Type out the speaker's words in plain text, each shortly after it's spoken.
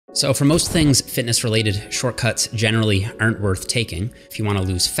So for most things fitness-related, shortcuts generally aren't worth taking. If you want to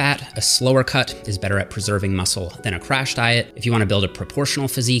lose fat, a slower cut is better at preserving muscle than a crash diet. If you want to build a proportional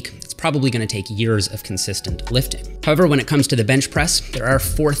physique, it's probably going to take years of consistent lifting. However, when it comes to the bench press, there are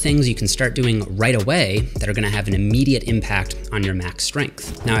 4 things you can start doing right away that are going to have an immediate impact on your max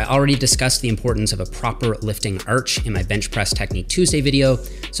strength. Now, I already discussed the importance of a proper lifting arch in my bench press technique Tuesday video,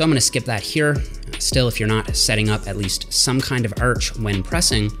 so I'm going to skip that here. Still, if you're not setting up at least some kind of arch when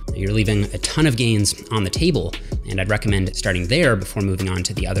pressing, you're leaving a ton of gains on the table, and I'd recommend starting there before moving on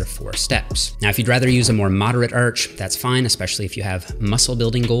to the other 4 steps. Now, if you'd rather use a more moderate arch, that's fine, especially if you have muscle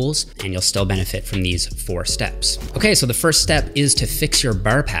building goals, and you'll still benefit from these 4 steps. Okay, so the first step is to fix your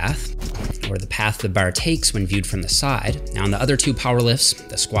bar path, or the path the bar takes when viewed from the side. Now, on the other 2 power lifts,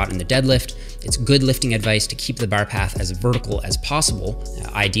 the squat and the deadlift, it's good lifting advice to keep the bar path as vertical as possible.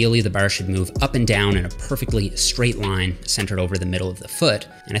 Ideally, the bar should move up and down in a perfectly straight line centered over the middle of the foot.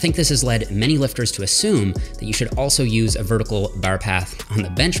 And I think this has led many lifters to assume that you should also use a vertical bar path on the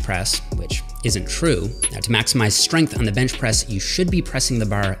bench press, which isn't true. Now, to maximize strength on the bench press, you should be pressing the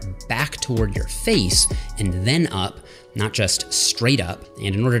bar back toward your face and then up, not just straight up.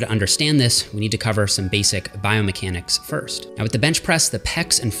 And in order to understand this, we need to cover some basic biomechanics first. Now, with the bench press, the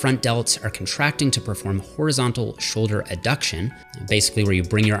pecs and front delts are contracting to perform horizontal shoulder adduction, basically where you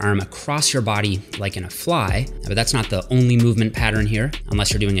bring your arm across your body like in a fly. But that's not the only movement pattern here.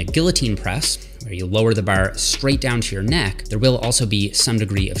 Unless you're doing a guillotine press, where you lower the bar straight down to your neck, there will also be some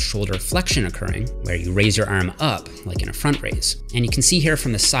degree of shoulder flexion occurring, where you raise your arm up like in a front raise. And you can see here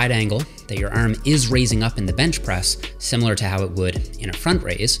from the side angle that your arm is raising up in the bench press, similar to how it would in a front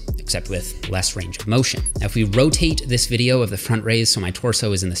raise, except with less range of motion. Now, if we rotate this video of the front raise so my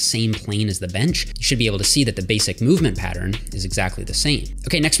torso is in the same plane as the bench, you should be able to see that the basic movement pattern is exactly the same.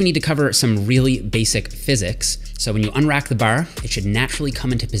 Okay, next we need to cover some really basic physics. So when you unrack the bar, it should naturally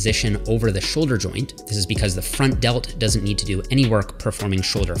come into position over the shoulder joint. This is because the front delt doesn't need to do any work performing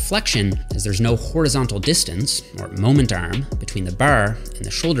shoulder flexion, as there's no horizontal distance, or moment arm, between the bar and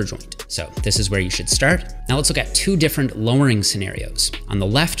the shoulder joint. So this is where you should start. Now let's look at 2 different lowering scenarios. On the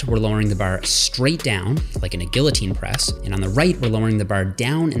left, we're lowering the bar straight down, like in a guillotine press, and on the right, we're lowering the bar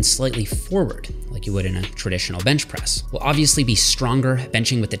down and slightly forward, like you would in a traditional bench press. We'll obviously be stronger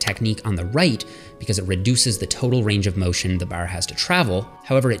benching with the technique on the right because it reduces the total range of motion the bar has to travel.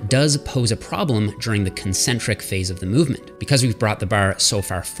 However, it does pose a problem during the concentric phase of the movement. Because we've brought the bar so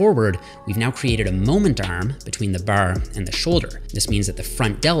far forward, we've now created a moment arm between the bar and the shoulder. This means that the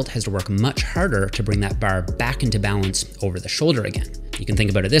front delt has to work much harder to bring that bar back into balance over the shoulder again. You can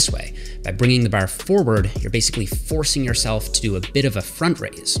think about it this way. By bringing the bar forward, you're basically forcing yourself to do a bit of a front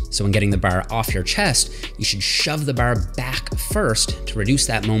raise. So when getting the bar off your chest, you should shove the bar back first to reduce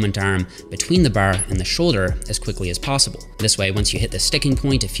that moment arm between the bar and the shoulder as quickly as possible. This way, once you hit the sticking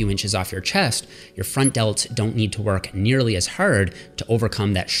point a few inches off your chest, your front delts don't need to work nearly as hard to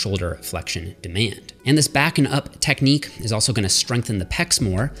overcome that shoulder flexion demand. And this back and up technique is also going to strengthen the pecs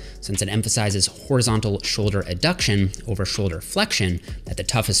more, since it emphasizes horizontal shoulder adduction over shoulder flexion at the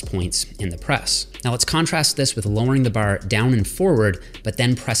toughest points in the press. Now let's contrast this with lowering the bar down and forward, but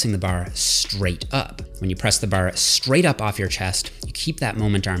then pressing the bar straight up. When you press the bar straight up off your chest, you keep that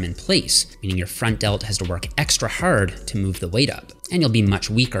moment arm in place, meaning your front delt has to work extra hard to move the weight up. And you'll be much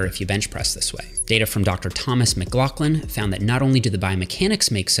weaker if you bench press this way. Data from Dr. Thomas McLaughlin found that not only do the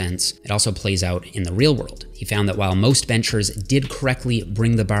biomechanics make sense, it also plays out in the real world. He found that while most benchers did correctly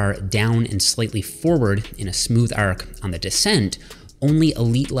bring the bar down and slightly forward in a smooth arc on the descent, only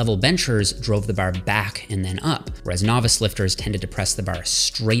elite level benchers drove the bar back and then up, whereas novice lifters tended to press the bar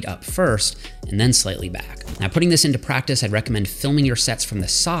straight up first and then slightly back. Now, putting this into practice, I'd recommend filming your sets from the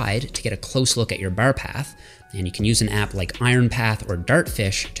side to get a close look at your bar path. And you can use an app like Iron Path or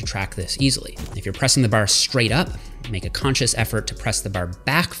Dartfish to track this easily. If you're pressing the bar straight up, make a conscious effort to press the bar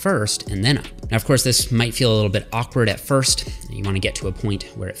back first and then up. Now, of course, this might feel a little bit awkward at first. You want to get to a point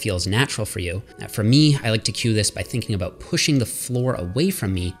where it feels natural for you. Now, for me, I like to cue this by thinking about pushing the floor away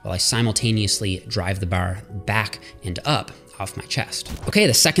from me while I simultaneously drive the bar back and up off my chest. Okay,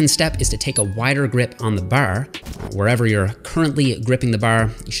 the second step is to take a wider grip on the bar. Wherever you're currently gripping the bar,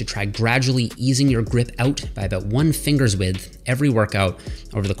 you should try gradually easing your grip out by about 1 finger's width every workout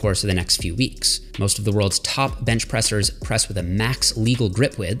over the course of the next few weeks. Most of the world's top bench pressers press with a max legal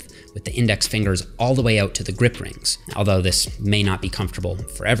grip width, with the index fingers all the way out to the grip rings, although this may not be comfortable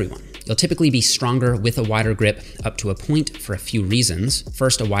for everyone. You'll typically be stronger with a wider grip up to a point for a few reasons.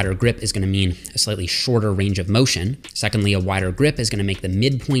 First, a wider grip is going to mean a slightly shorter range of motion. Secondly, a wider grip is going to make the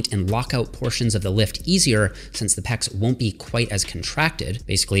midpoint and lockout portions of the lift easier since the pecs won't be quite as contracted.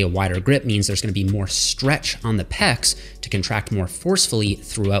 Basically, a wider grip means there's going to be more stretch on the pecs to contract more forcefully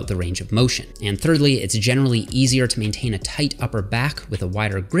throughout the range of motion. And thirdly, it's generally easier to maintain a tight upper back with a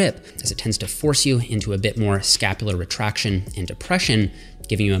wider grip as it tends to force you into a bit more scapular retraction and depression,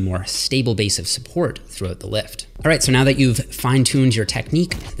 giving you a more stable base of support throughout the lift. All right, so now that you've fine-tuned your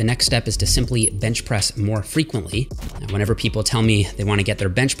technique, the next step is to simply bench press more frequently. Now, whenever people tell me they want to get their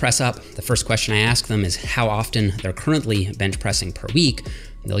bench press up, the first question I ask them is how often they're currently bench pressing per week.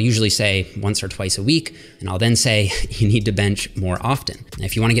 They'll usually say once or twice a week, and I'll then say you need to bench more often. Now,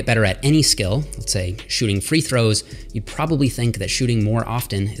 if you want to get better at any skill, let's say shooting free throws, you'd probably think that shooting more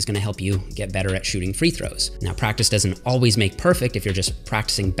often is going to help you get better at shooting free throws. Now, practice doesn't always make perfect if you're just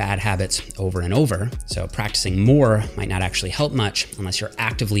practicing bad habits over and over, so practicing more might not actually help much unless you're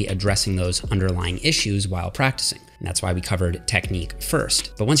actively addressing those underlying issues while practicing. And that's why we covered technique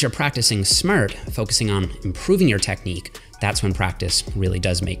first. But once you're practicing smart, focusing on improving your technique, that's when practice really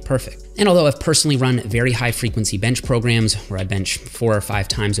does make perfect. And although I've personally run very high frequency bench programs where I bench 4 or 5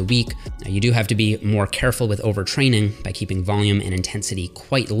 times a week, you do have to be more careful with overtraining by keeping volume and intensity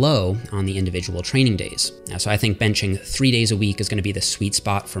quite low on the individual training days. So I think benching 3 days a week is going to be the sweet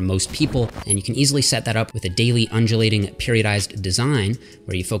spot for most people, and you can easily set that up with a daily undulating periodized design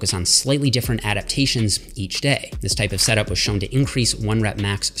where you focus on slightly different adaptations each day. This type of setup was shown to increase 1 rep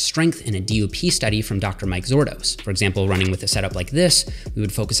max strength in a DOP study from Dr. Mike Zordos. For example, running with a setup like this, we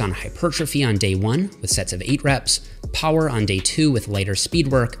would focus on hypertrophy on day 1 with sets of 8 reps, power on day 2 with lighter speed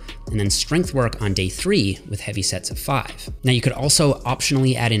work, and then strength work on day 3 with heavy sets of 5. Now you could also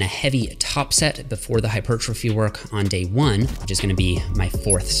optionally add in a heavy top set before the hypertrophy work on day 1, which is going to be my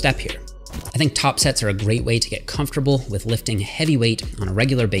 4th step here. I think top sets are a great way to get comfortable with lifting heavy weight on a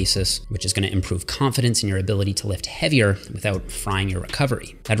regular basis, which is going to improve confidence in your ability to lift heavier without frying your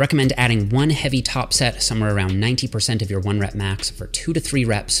recovery. I'd recommend adding 1 heavy top set somewhere around 90% of your 1 rep max for 2 to 3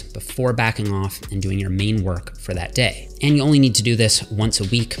 reps before backing off and doing your main work for that day. And you only need to do this once a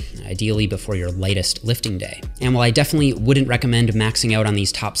week, ideally before your lightest lifting day. And while I definitely wouldn't recommend maxing out on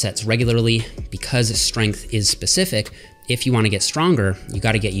these top sets regularly because strength is specific, if you want to get stronger, you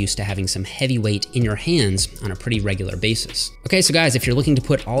got to get used to having some heavy weight in your hands on a pretty regular basis. Okay, so guys, if you're looking to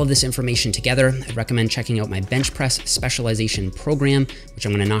put all of this information together, I'd recommend checking out my bench press specialization program, which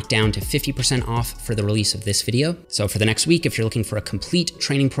I'm going to knock down to 50% off for the release of this video. So for the next week, if you're looking for a complete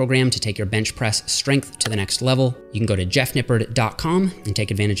training program to take your bench press strength to the next level, you can go to jeffnippard.com and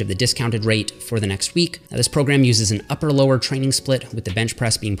take advantage of the discounted rate for the next week. Now, this program uses an upper-lower training split with the bench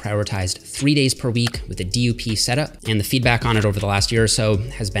press being prioritized 3 days per week with a DUP setup, and the feedback on it over the last year or so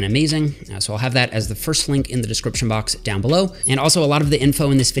has been amazing. So I'll have that as the first link in the description box down below. And also a lot of the info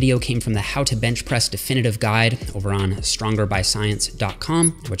in this video came from the How to Bench Press Definitive Guide over on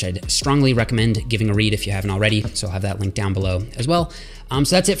strongerbyscience.com, which I'd strongly recommend giving a read if you haven't already. So I'll have that link down below as well.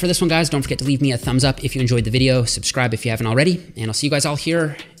 So that's it for this one, guys. Don't forget to leave me a thumbs up if you enjoyed the video, subscribe if you haven't already, and I'll see you guys all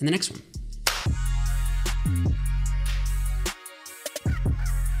here in the next one.